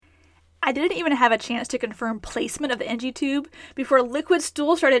I didn't even have a chance to confirm placement of the NG tube before liquid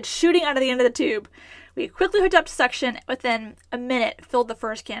stool started shooting out of the end of the tube. We quickly hooked up to suction, within a minute filled the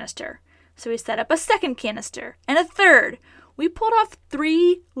first canister. So we set up a second canister and a third. We pulled off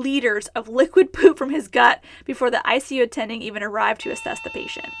 3 liters of liquid poop from his gut before the ICU attending even arrived to assess the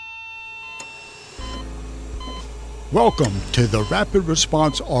patient. Welcome to the Rapid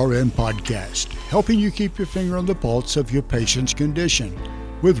Response RN podcast, helping you keep your finger on the pulse of your patient's condition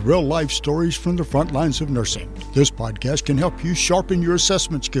with real-life stories from the front lines of nursing. This podcast can help you sharpen your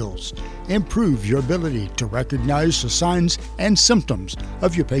assessment skills, improve your ability to recognize the signs and symptoms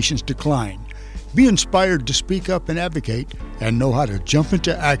of your patient's decline, be inspired to speak up and advocate, and know how to jump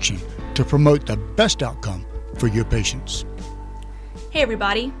into action to promote the best outcome for your patients. Hey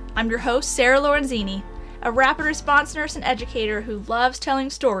everybody, I'm your host Sarah Lorenzini, a rapid response nurse and educator who loves telling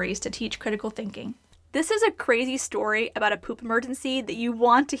stories to teach critical thinking. This is a crazy story about a poop emergency that you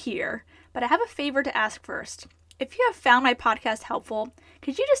want to hear, but I have a favor to ask first. If you have found my podcast helpful,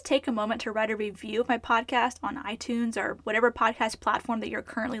 could you just take a moment to write a review of my podcast on iTunes or whatever podcast platform that you're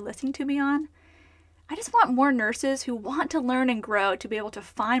currently listening to me on? I just want more nurses who want to learn and grow to be able to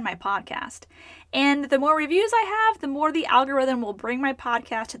find my podcast. And the more reviews I have, the more the algorithm will bring my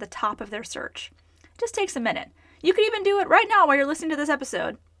podcast to the top of their search. Just takes a minute. You could even do it right now while you're listening to this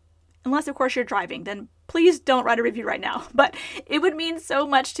episode. Unless, of course, you're driving, then please don't write a review right now. But it would mean so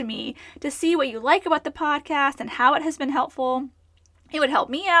much to me to see what you like about the podcast and how it has been helpful. It would help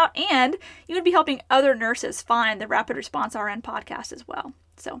me out, and you would be helping other nurses find the Rapid Response RN podcast as well.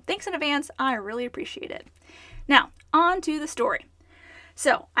 So thanks in advance. I really appreciate it. Now, on to the story.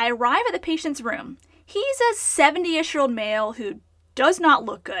 So I arrive at the patient's room. He's a 70-ish-year-old male who does not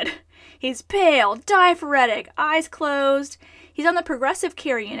look good. He's pale, diaphoretic, eyes closed. He's on the progressive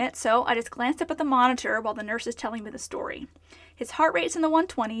care unit, so I just glanced up at the monitor while the nurse is telling me the story. His heart rate's in the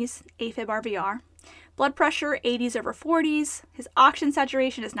 120s, AFib RVR. Blood pressure, 80s over 40s. His oxygen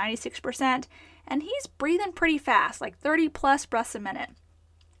saturation is 96%, and he's breathing pretty fast, like 30 plus breaths a minute.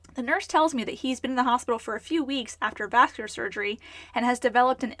 The nurse tells me that he's been in the hospital for a few weeks after vascular surgery and has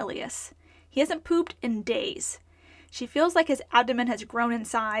developed an ileus. He hasn't pooped in days. She feels like his abdomen has grown in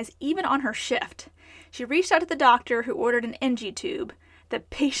size, even on her shift. She reached out to the doctor who ordered an NG tube. The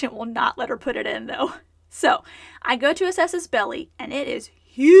patient will not let her put it in, though. So I go to assess his belly, and it is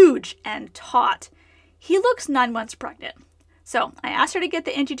huge and taut. He looks 9 months pregnant. So I asked her to get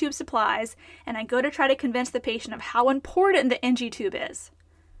the NG tube supplies, and I go to try to convince the patient of how important the NG tube is.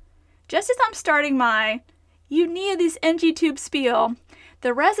 Just as I'm starting my, you need this NG tube spiel,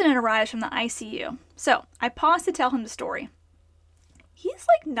 the resident arrives from the ICU. So I pause to tell him the story. He's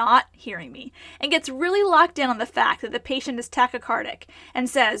not hearing me and gets really locked in on the fact that the patient is tachycardic and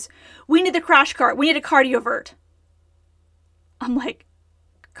says, we need the crash cart, we need a cardiovert. I'm like,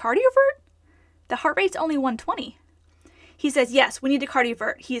 cardiovert? The heart rate's only 120. He says, yes, we need a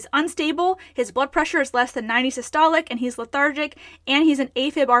cardiovert. He is unstable, his blood pressure is less than 90 systolic, and he's lethargic, and he's an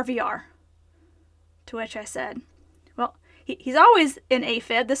AFib RVR. To which I said, well, he's always in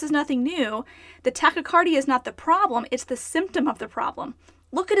AFib. This is nothing new. The tachycardia is not the problem. It's the symptom of the problem.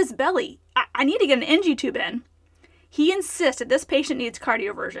 Look at his belly. I need to get an NG tube in. He insists that this patient needs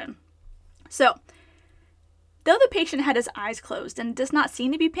cardioversion. So, though the patient had his eyes closed and does not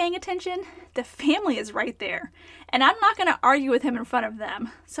seem to be paying attention, the family is right there. And I'm not going to argue with him in front of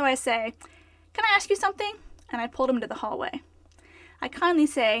them. So I say, can I ask you something? And I pulled him to the hallway. I kindly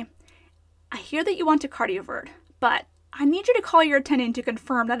say, I hear that you want to cardiovert, but I need you to call your attending to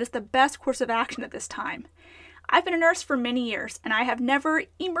confirm that is the best course of action at this time. I've been a nurse for many years, and I have never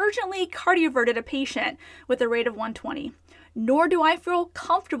emergently cardioverted a patient with a rate of 120, nor do I feel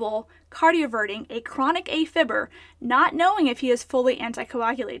comfortable cardioverting a chronic AFibber not knowing if he is fully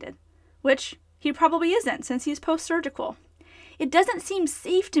anticoagulated, which he probably isn't since he's post-surgical. It doesn't seem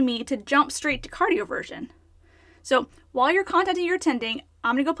safe to me to jump straight to cardioversion. So while you're contacting your attending,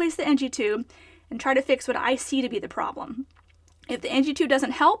 I'm going to go place the NG tube and try to fix what I see to be the problem. If the NG tube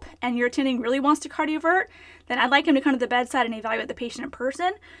doesn't help and your attending really wants to cardiovert, then I'd like him to come to the bedside and evaluate the patient in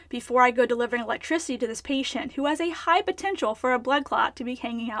person before I go delivering electricity to this patient who has a high potential for a blood clot to be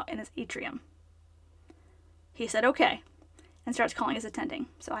hanging out in his atrium. He said okay and starts calling his attending.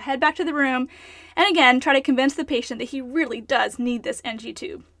 So I head back to the room and again try to convince the patient that he really does need this NG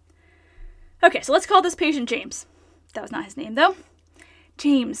tube. Okay, so let's call this patient James. That was not his name though.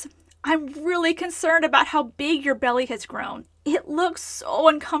 James, I'm really concerned about how big your belly has grown. It looks so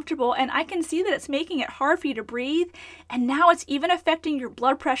uncomfortable, and I can see that it's making it hard for you to breathe, and now it's even affecting your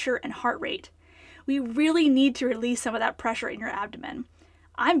blood pressure and heart rate. We really need to release some of that pressure in your abdomen.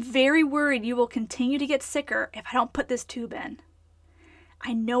 I'm very worried you will continue to get sicker if I don't put this tube in.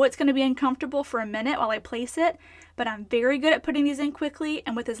 I know it's going to be uncomfortable for a minute while I place it, but I'm very good at putting these in quickly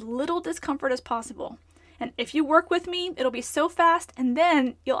and with as little discomfort as possible. And if you work with me, it'll be so fast, and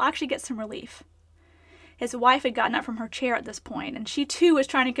then you'll actually get some relief. His wife had gotten up from her chair at this point, and she too was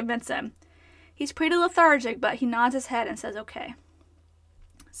trying to convince him. He's pretty lethargic, but he nods his head and says, okay.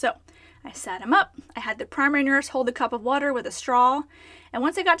 So I sat him up. I had the primary nurse hold a cup of water with a straw, and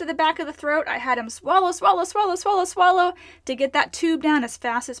once I got to the back of the throat, I had him swallow to get that tube down as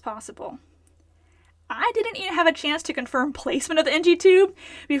fast as possible. I didn't even have a chance to confirm placement of the NG tube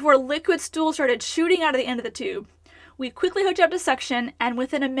before liquid stool started shooting out of the end of the tube. We quickly hooked up to suction, and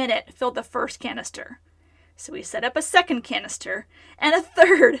within a minute filled the first canister. So we set up a second canister, and a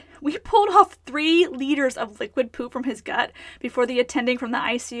third. We pulled off 3 liters of liquid poop from his gut before the attending from the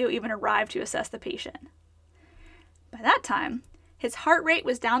ICU even arrived to assess the patient. By that time, his heart rate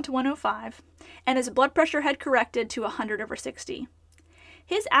was down to 105, and his blood pressure had corrected to 100/60.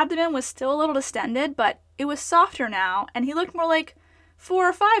 His abdomen was still a little distended, but it was softer now, and he looked more like 4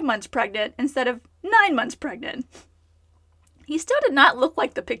 or 5 months pregnant instead of 9 months pregnant. He still did not look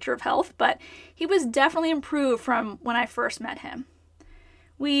like the picture of health, but he was definitely improved from when I first met him.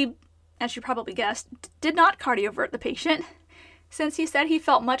 We, as you probably guessed, did not cardiovert the patient, since he said he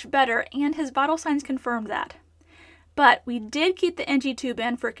felt much better and his vital signs confirmed that. But we did keep the NG tube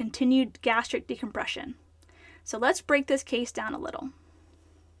in for continued gastric decompression. So let's break this case down a little.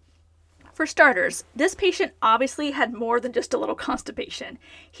 For starters, this patient obviously had more than just a little constipation.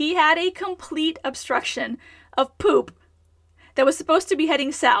 He had a complete obstruction of poop that was supposed to be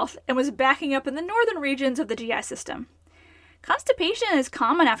heading south and was backing up in the northern regions of the GI system. Constipation is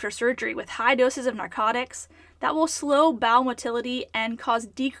common after surgery with high doses of narcotics that will slow bowel motility and cause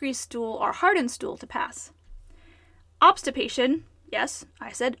decreased stool or hardened stool to pass. Obstipation, yes,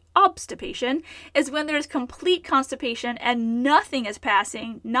 I said obstipation, is when there's complete constipation and nothing is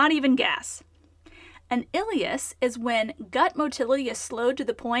passing, not even gas. An ileus is when gut motility is slowed to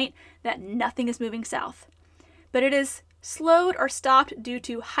the point that nothing is moving south, but it is slowed or stopped due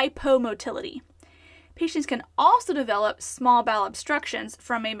to hypomotility. Patients can also develop small bowel obstructions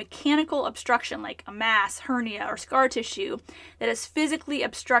from a mechanical obstruction like a mass, hernia, or scar tissue that is physically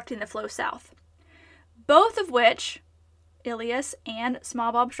obstructing the flow south. Both of which, ileus and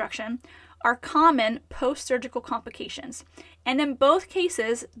small bowel obstruction, are common post-surgical complications, and in both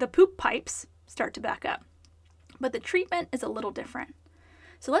cases, the poop pipes start to back up. But the treatment is a little different.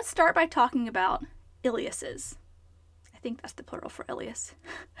 So let's start by talking about ileuses. I think that's the plural for ileus.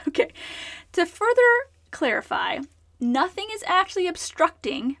 Okay, to further clarify, nothing is actually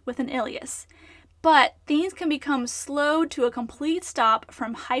obstructing with an ileus, but things can become slowed to a complete stop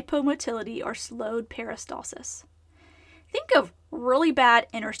from hypomotility or slowed peristalsis. Think of really bad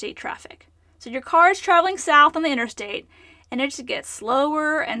interstate traffic. So your car is traveling south on the interstate, and it just gets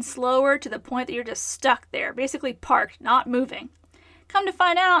slower and slower to the point that you're just stuck there, basically parked, not moving. Come to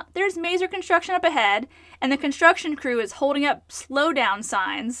find out, there's major construction up ahead, and the construction crew is holding up slow down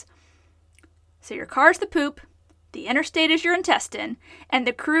signs. So your car's the poop, the interstate is your intestine, and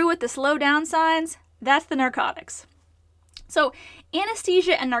the crew with the slow down signs, that's the narcotics. So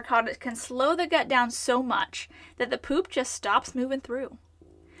anesthesia and narcotics can slow the gut down so much that the poop just stops moving through.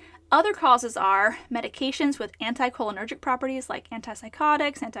 Other causes are medications with anticholinergic properties like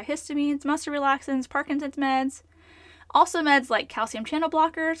antipsychotics, antihistamines, muscle relaxants, Parkinson's meds. Also meds like calcium channel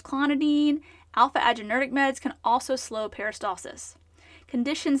blockers, clonidine, alpha-adrenergic meds can also slow peristalsis.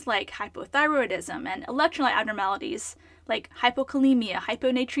 Conditions like hypothyroidism and electrolyte abnormalities like hypokalemia,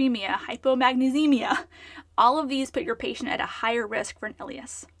 hyponatremia, hypomagnesemia, all of these put your patient at a higher risk for an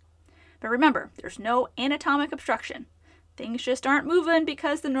ileus. But remember, there's no anatomic obstruction. Things just aren't moving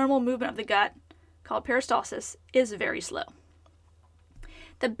because the normal movement of the gut, called peristalsis, is very slow.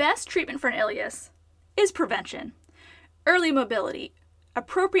 The best treatment for an ileus is prevention. Early mobility,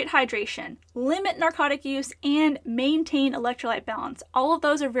 appropriate hydration, limit narcotic use, and maintain electrolyte balance. All of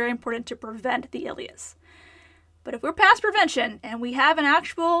those are very important to prevent the ileus. But if we're past prevention and we have an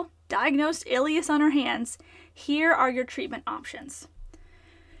actual diagnosed ileus on our hands, here are your treatment options.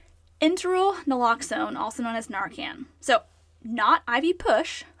 Enteral naloxone, also known as Narcan. So, not IV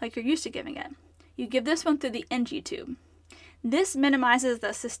push like you're used to giving it. You give this one through the NG tube. This minimizes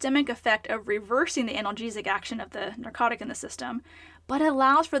the systemic effect of reversing the analgesic action of the narcotic in the system, but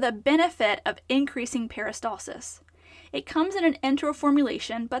allows for the benefit of increasing peristalsis. It comes in an enteral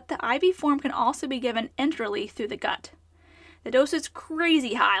formulation, but the IV form can also be given enterally through the gut. The dose is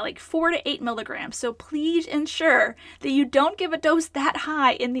crazy high, like 4 to 8 milligrams, so please ensure that you don't give a dose that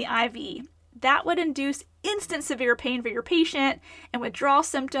high in the IV. That would induce instant severe pain for your patient and withdrawal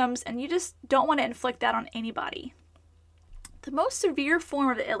symptoms, and you just don't want to inflict that on anybody. The most severe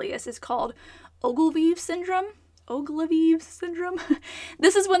form of the ileus is called Ogilvie syndrome. Ogilvie syndrome?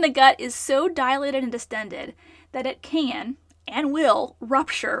 This is when the gut is so dilated and distended that it can and will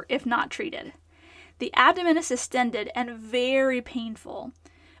rupture if not treated. The abdomen is distended and very painful.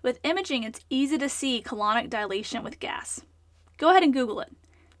 With imaging, it's easy to see colonic dilation with gas. Go ahead and Google it.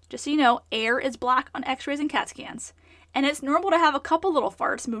 Just so you know, air is black on x-rays and CAT scans, and it's normal to have a couple little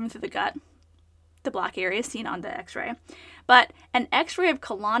farts moving through the gut. The black area is seen on the x-ray. But an x-ray of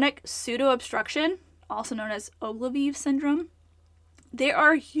colonic pseudo-obstruction, also known as Ogilvie syndrome, there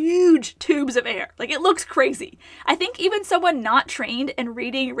are huge tubes of air. Like, it looks crazy. I think even someone not trained in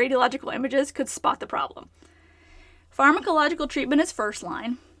reading radiological images could spot the problem. Pharmacological treatment is first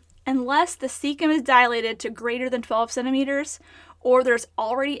line, unless the cecum is dilated to greater than 12 centimeters, or there's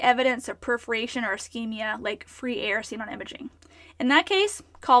already evidence of perforation or ischemia, like free air seen on imaging. In that case,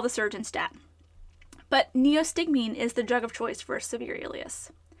 call the surgeon stat. But neostigmine is the drug of choice for severe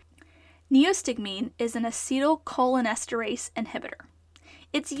ileus. Neostigmine is an acetylcholinesterase inhibitor.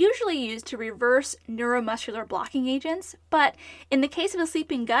 It's usually used to reverse neuromuscular blocking agents, but in the case of a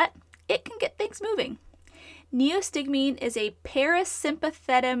sleeping gut, it can get things moving. Neostigmine is a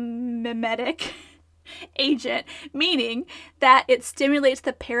parasympathetic mimetic agent, meaning that it stimulates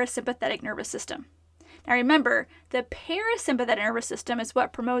the parasympathetic nervous system. Now remember, the parasympathetic nervous system is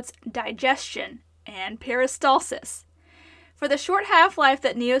what promotes digestion and peristalsis. For the short half-life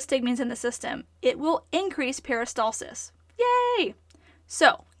that neostigmine is in the system, it will increase peristalsis. Yay!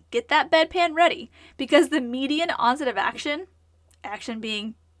 So, get that bedpan ready, because the median onset of action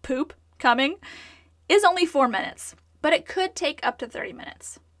being poop coming, is only 4 minutes, but it could take up to 30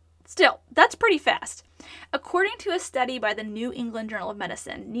 minutes. Still, that's pretty fast. According to a study by the New England Journal of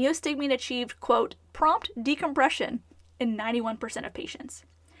Medicine, neostigmine achieved, quote, prompt decompression in 91% of patients.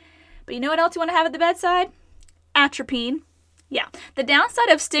 But you know what else you want to have at the bedside? Atropine. Yeah, the downside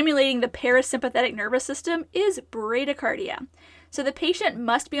of stimulating the parasympathetic nervous system is bradycardia. So the patient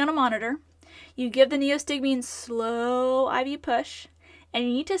must be on a monitor. You give the neostigmine slow IV push, and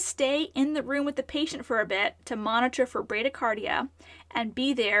you need to stay in the room with the patient for a bit to monitor for bradycardia and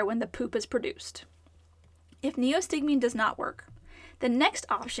be there when the poop is produced. If neostigmine does not work, the next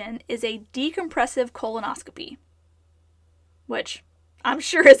option is a decompressive colonoscopy, which I'm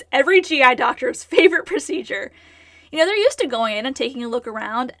sure is every GI doctor's favorite procedure. You know, they're used to going in and taking a look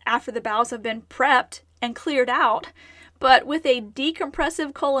around after the bowels have been prepped and cleared out, but with a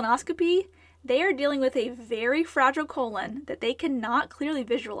decompressive colonoscopy, they are dealing with a very fragile colon that they cannot clearly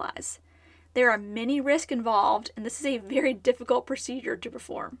visualize. There are many risks involved, and this is a very difficult procedure to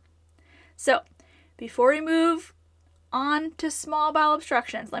perform. So, before we move on to small bowel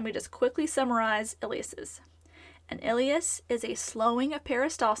obstructions, let me just quickly summarize ileuses. An ileus is a slowing of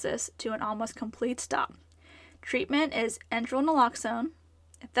peristalsis to an almost complete stop. Treatment is enteral naloxone.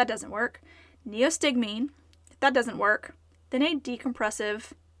 If that doesn't work, neostigmine. If that doesn't work, then a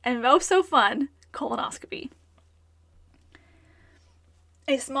decompressive and oh so fun colonoscopy.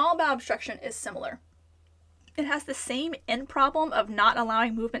 A small bowel obstruction is similar. It has the same end problem of not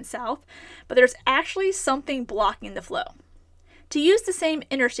allowing movement south, but there's actually something blocking the flow. To use the same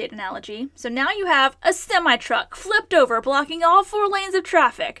interstate analogy, so now you have a semi-truck flipped over blocking all 4 lanes of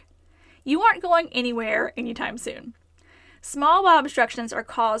traffic. You aren't going anywhere anytime soon. Small bowel obstructions are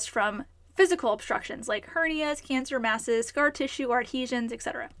caused from physical obstructions like hernias, cancer masses, scar tissue, adhesions,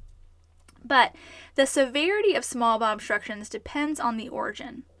 etc. But the severity of small bowel obstructions depends on the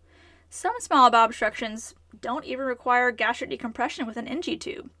origin. Some small bowel obstructions don't even require gastric decompression with an NG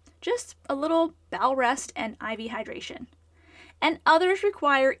tube, just a little bowel rest and IV hydration. And others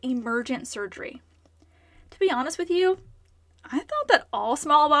require emergent surgery. To be honest with you, I thought that all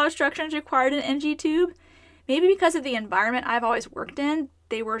small bowel obstructions required an NG tube. Maybe because of the environment I've always worked in,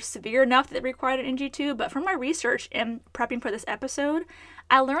 they were severe enough that they required an NG tube, but from my research and prepping for this episode,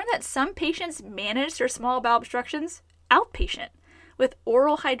 I learned that some patients manage their small bowel obstructions outpatient with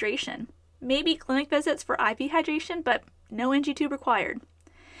oral hydration, maybe clinic visits for IV hydration, but no NG tube required.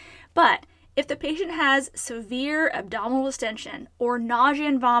 But if the patient has severe abdominal distension or nausea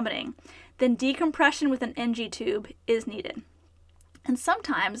and vomiting, then decompression with an NG tube is needed. And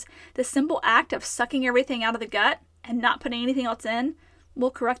sometimes the simple act of sucking everything out of the gut and not putting anything else in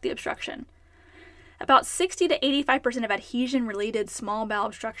will correct the obstruction. About 60 to 85% of adhesion-related small bowel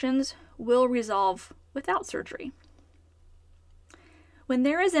obstructions will resolve without surgery. When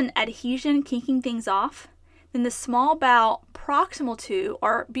there is an adhesion kinking things off, then the small bowel proximal to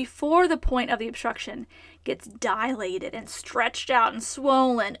or before the point of the obstruction gets dilated and stretched out and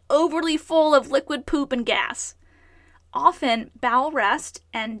swollen, overly full of liquid poop and gas. Often, bowel rest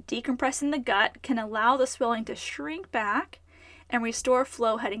and decompressing the gut can allow the swelling to shrink back and restore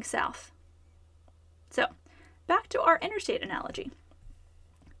flow heading south. So, back to our interstate analogy.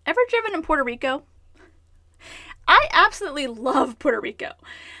 Ever driven in Puerto Rico? I absolutely love Puerto Rico.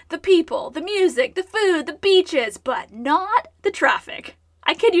 The people, the music, the food, the beaches, but not the traffic.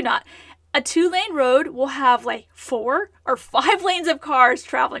 I kid you not. A 2-lane road will have like 4 or 5 lanes of cars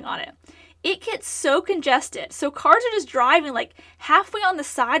traveling on it. It gets so congested, so cars are just driving like halfway on the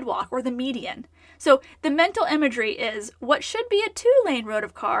sidewalk or the median. So the mental imagery is what should be a 2-lane road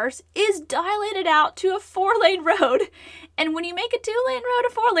of cars is dilated out to a 4-lane road. And when you make a 2-lane road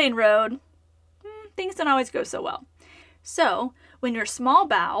a 4-lane road, things don't always go so well. So when your small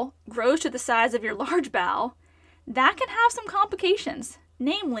bowel grows to the size of your large bowel, that can have some complications,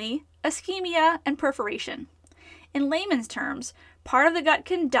 namely ischemia and perforation. In layman's terms, part of the gut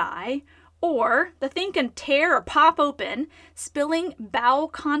can die, or the thing can tear or pop open, spilling bowel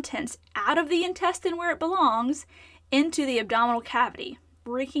contents out of the intestine where it belongs into the abdominal cavity,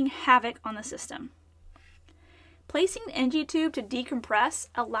 wreaking havoc on the system. Placing the NG tube to decompress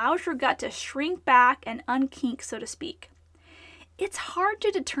allows your gut to shrink back and unkink, so to speak. It's hard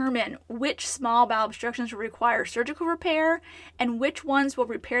to determine which small bowel obstructions will require surgical repair and which ones will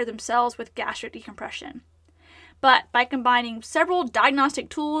repair themselves with gastric decompression. But by combining several diagnostic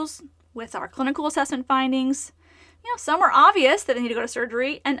tools with our clinical assessment findings, some are obvious that they need to go to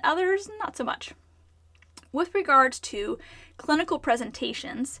surgery and others not so much. With regards to clinical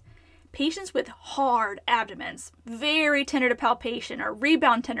presentations, patients with hard abdomens, very tender to palpation, or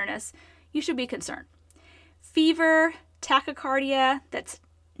rebound tenderness, you should be concerned. Fever, tachycardia that's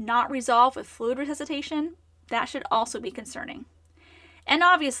not resolved with fluid resuscitation, that should also be concerning. And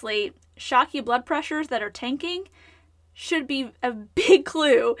obviously, shocky blood pressures that are tanking should be a big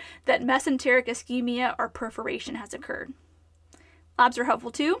clue that mesenteric ischemia or perforation has occurred. Labs are helpful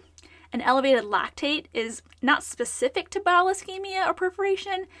too. An elevated lactate is not specific to bowel ischemia or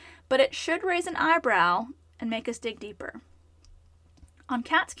perforation, but it should raise an eyebrow and make us dig deeper. On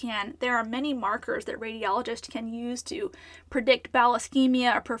CAT scan, there are many markers that radiologists can use to predict bowel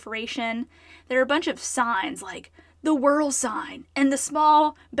ischemia or perforation. There are a bunch of signs like the whirl sign and the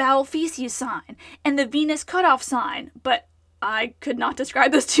small bowel feces sign and the venous cutoff sign, but I could not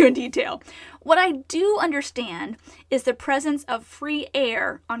describe those two in detail. What I do understand is the presence of free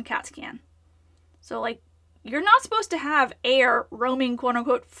air on CAT scan. So you're not supposed to have air roaming quote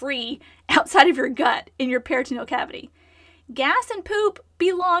unquote free outside of your gut in your peritoneal cavity. Gas and poop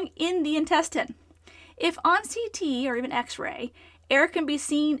belong in the intestine. If on CT or even X-ray, air can be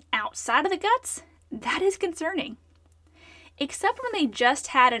seen outside of the guts, that is concerning. Except when they just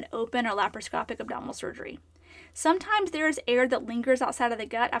had an open or laparoscopic abdominal surgery. Sometimes there is air that lingers outside of the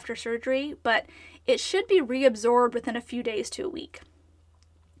gut after surgery, but it should be reabsorbed within a few days to a week.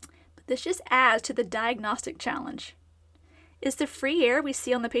 But this just adds to the diagnostic challenge. Is the free air we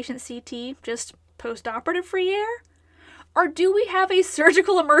see on the patient CT just post-operative free air? Or do we have a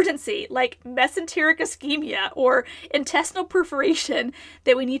surgical emergency like mesenteric ischemia or intestinal perforation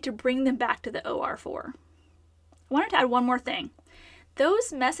that we need to bring them back to the OR for? I wanted to add one more thing.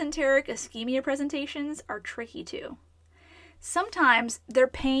 Those mesenteric ischemia presentations are tricky too. Sometimes their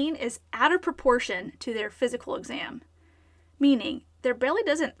pain is out of proportion to their physical exam, meaning their belly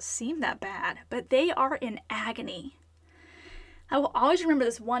doesn't seem that bad, but they are in agony. I will always remember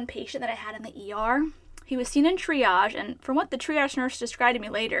this one patient that I had in the ER. He was seen in triage, and from what the triage nurse described to me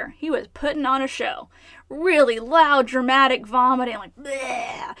later, he was putting on a show. Really loud, dramatic vomiting, like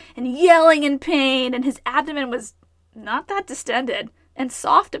bleh, and yelling in pain, and his abdomen was not that distended and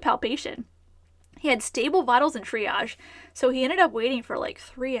soft to palpation. He had stable vitals in triage, so he ended up waiting for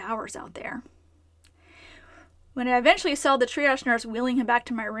 3 hours out there. When I eventually saw the triage nurse wheeling him back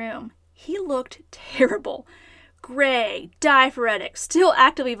to my room, he looked terrible. Gray, diaphoretic, still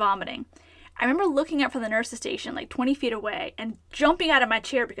actively vomiting. I remember looking up from the nurse's station 20 feet away and jumping out of my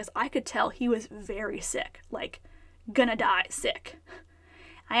chair because I could tell he was very sick, gonna die sick.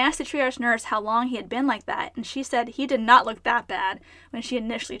 I asked the triage nurse how long he had been like that, and she said he did not look that bad when she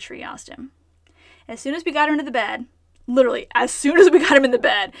initially triaged him. As soon as we got him into the bed, literally as soon as we got him in the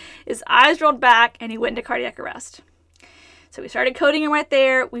bed, his eyes rolled back and he went into cardiac arrest. So we started coding him right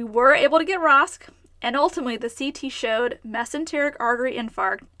there. We were able to get ROSC, and ultimately the CT showed mesenteric artery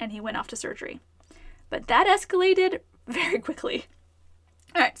infarct, and he went off to surgery. But that escalated very quickly.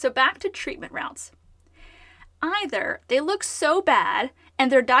 All right, so back to treatment routes. Either they look so bad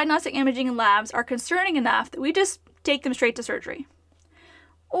and their diagnostic imaging and labs are concerning enough that we just take them straight to surgery.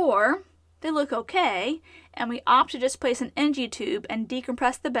 Or they look okay and we opt to just place an NG tube and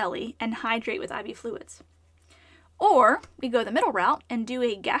decompress the belly and hydrate with IV fluids. Or we go the middle route and do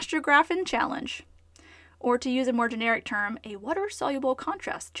a gastrographin challenge. or to use a more generic term, a water-soluble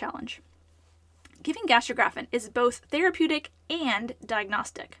contrast challenge. Giving gastrografin is both therapeutic and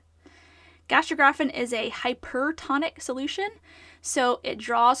diagnostic. Gastrografin is a hypertonic solution, so it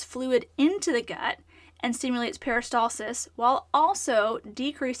draws fluid into the gut and stimulates peristalsis while also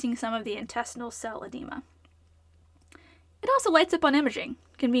decreasing some of the intestinal cell edema. It also lights up on imaging.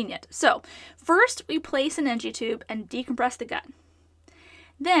 Convenient. So, first we place an NG tube and decompress the gut.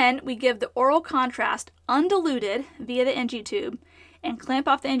 Then we give the oral contrast undiluted via the NG tube and clamp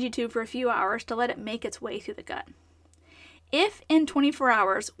off the NG tube for a few hours to let it make its way through the gut. If in 24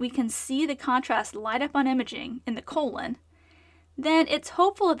 hours we can see the contrast light up on imaging in the colon, then it's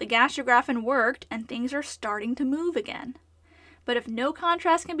hopeful that the gastrografin worked and things are starting to move again. But if no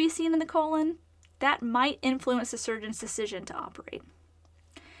contrast can be seen in the colon, that might influence the surgeon's decision to operate.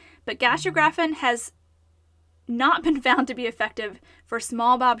 But gastrografin has not been found to be effective for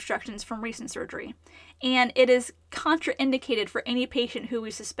small bowel obstructions from recent surgery, and it is contraindicated for any patient who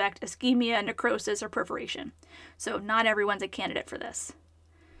we suspect ischemia, necrosis, or perforation. So not everyone's a candidate for this.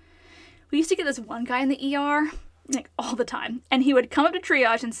 We used to get this one guy in the ER, like all the time, and he would come up to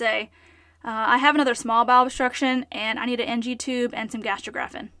triage and say, I have another small bowel obstruction, and I need an NG tube and some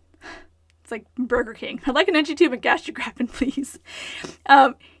gastrografin. Like Burger King. I'd like an NG tube and gastrografin, please.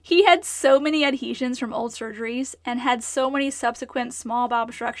 He had so many adhesions from old surgeries and had so many subsequent small bowel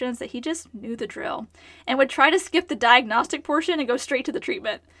obstructions that he just knew the drill and would try to skip the diagnostic portion and go straight to the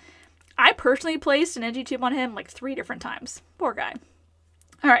treatment. I personally placed an NG tube on him like 3 different times. Poor guy.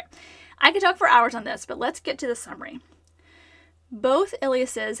 All right. I could talk for hours on this, but let's get to the summary. Both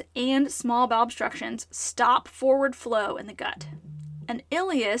ileuses and small bowel obstructions stop forward flow in the gut. An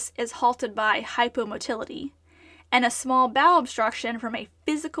ileus is halted by hypomotility, and a small bowel obstruction from a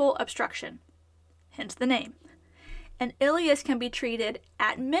physical obstruction, hence the name. An ileus can be treated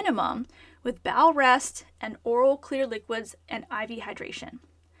at minimum with bowel rest and oral clear liquids and IV hydration.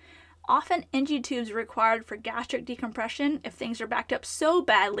 Often NG tubes are required for gastric decompression if things are backed up so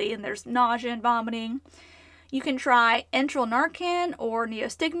badly and there's nausea and vomiting. You can try enteral Narcan or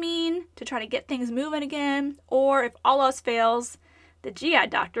neostigmine to try to get things moving again, or if all else fails, the GI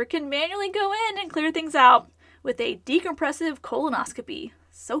doctor can manually go in and clear things out with a decompressive colonoscopy.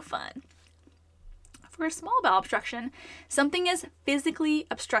 So fun. For a small bowel obstruction, something is physically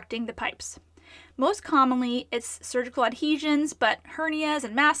obstructing the pipes. Most commonly, it's surgical adhesions, but hernias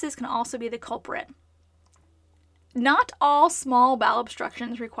and masses can also be the culprit. Not all small bowel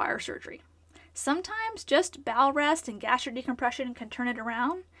obstructions require surgery. Sometimes just bowel rest and gastric decompression can turn it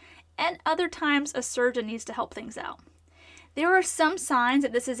around, and other times a surgeon needs to help things out. There are some signs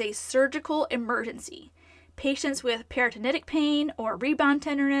that this is a surgical emergency. Patients with peritonitic pain or rebound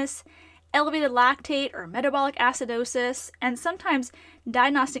tenderness, elevated lactate or metabolic acidosis, and sometimes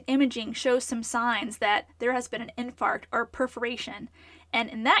diagnostic imaging shows some signs that there has been an infarct or perforation, and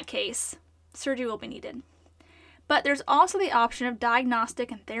in that case, surgery will be needed. But there's also the option of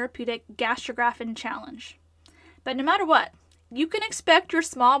diagnostic and therapeutic gastrografin challenge. But no matter what, you can expect your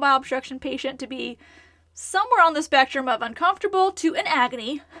small bowel obstruction patient to be somewhere on the spectrum of uncomfortable to in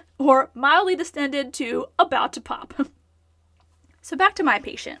agony, or mildly distended to about to pop. So back to my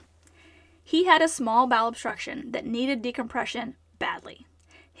patient. He had a small bowel obstruction that needed decompression badly.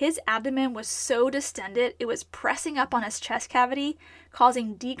 His abdomen was so distended, it was pressing up on his chest cavity,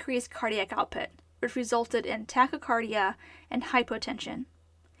 causing decreased cardiac output, which resulted in tachycardia and hypotension.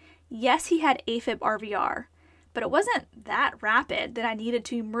 Yes, he had AFib RVR, but it wasn't that rapid that I needed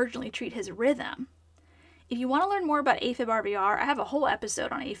to emergently treat his rhythm. If you want to learn more about AFib RVR, I have a whole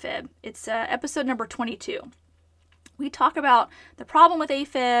episode on AFib. It's episode number 22. We talk about the problem with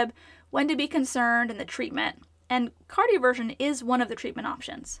AFib, when to be concerned, and the treatment. And cardioversion is one of the treatment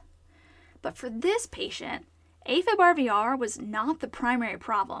options. But for this patient, AFib RVR was not the primary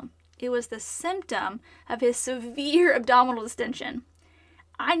problem. It was the symptom of his severe abdominal distension.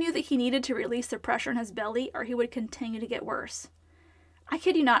 I knew that he needed to release the pressure in his belly or he would continue to get worse. I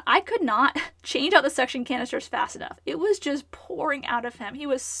kid you not, I could not change out the suction canisters fast enough. It was just pouring out of him. He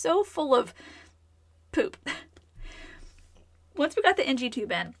was so full of poop. Once we got the NG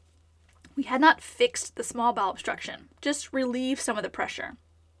tube in, we had not fixed the small bowel obstruction, just relieved some of the pressure.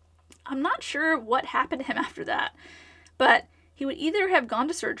 I'm not sure what happened to him after that, but he would either have gone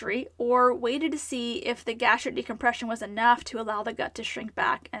to surgery or waited to see if the gastric decompression was enough to allow the gut to shrink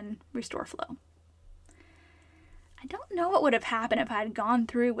back and restore flow. I don't know what would have happened if I had gone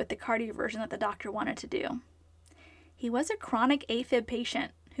through with the cardioversion that the doctor wanted to do. He was a chronic AFib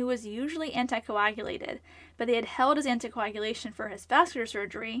patient who was usually anticoagulated, but they had held his anticoagulation for his vascular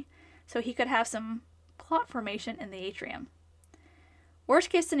surgery so he could have some clot formation in the atrium. Worst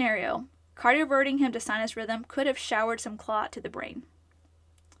case scenario, cardioverting him to sinus rhythm could have showered some clot to the brain.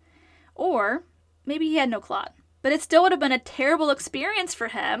 Or maybe he had no clot, but it still would have been a terrible experience for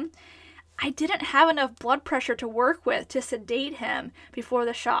him. I didn't have enough blood pressure to work with to sedate him before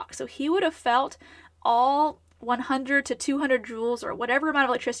the shock, so he would have felt all 100 to 200 joules or whatever amount of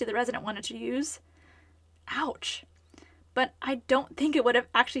electricity the resident wanted to use. Ouch. But I don't think it would have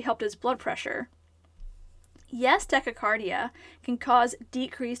actually helped his blood pressure. Yes, tachycardia can cause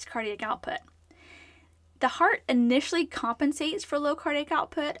decreased cardiac output. The heart initially compensates for low cardiac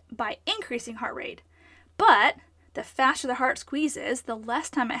output by increasing heart rate, but the faster the heart squeezes, the less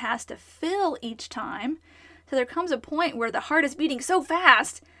time it has to fill each time. So there comes a point where the heart is beating so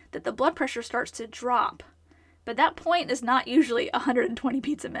fast that the blood pressure starts to drop. But that point is not usually 120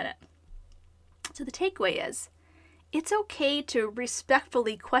 beats a minute. So the takeaway is, it's okay to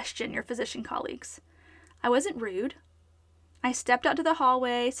respectfully question your physician colleagues. I wasn't rude. I stepped out to the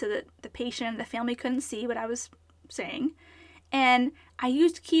hallway so that the patient and the family couldn't see what I was saying. And I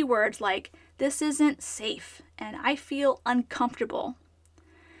used keywords like, this isn't safe, and I feel uncomfortable.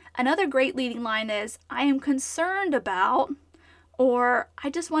 Another great leading line is, I am concerned about, or I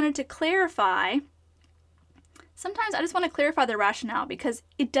just wanted to clarify. Sometimes I just want to clarify the rationale because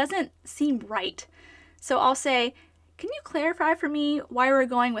it doesn't seem right. So I'll say, can you clarify for me why we're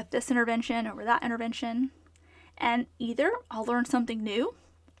going with this intervention over that intervention? And either I'll learn something new,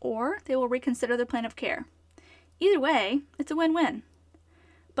 or they will reconsider their plan of care. Either way, it's a win-win.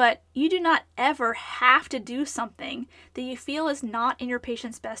 But you do not ever have to do something that you feel is not in your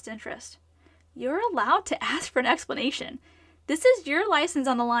patient's best interest. You're allowed to ask for an explanation. This is your license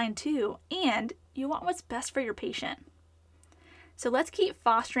on the line too, and you want what's best for your patient. So let's keep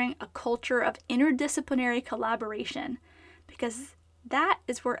fostering a culture of interdisciplinary collaboration, because that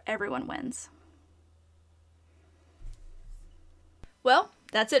is where everyone wins. Well,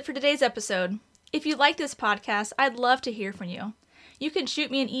 that's it for today's episode. If you like this podcast, I'd love to hear from you. You can shoot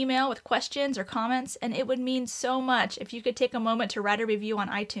me an email with questions or comments, and it would mean so much if you could take a moment to write a review on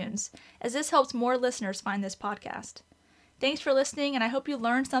iTunes, as this helps more listeners find this podcast. Thanks for listening, and I hope you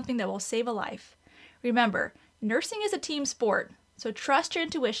learned something that will save a life. Remember, nursing is a team sport, so trust your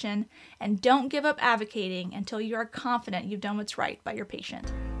intuition and don't give up advocating until you are confident you've done what's right by your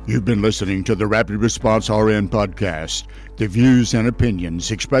patient. You've been listening to the Rapid Response RN podcast. The views and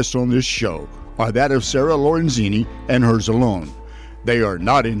opinions expressed on this show are that of Sarah Lorenzini and hers alone. They are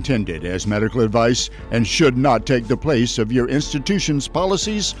not intended as medical advice and should not take the place of your institution's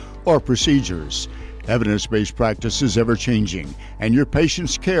policies or procedures. Evidence-based practice is ever-changing, and your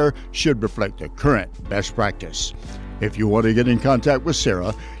patient's care should reflect the current best practice. If you want to get in contact with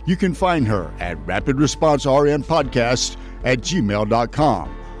Sarah, you can find her at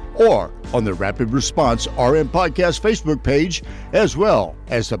rapidresponsernpodcast@gmail.com or on the Rapid Response RN Podcast Facebook page, as well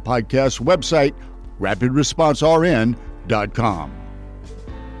as the podcast website, rapidresponsern.com.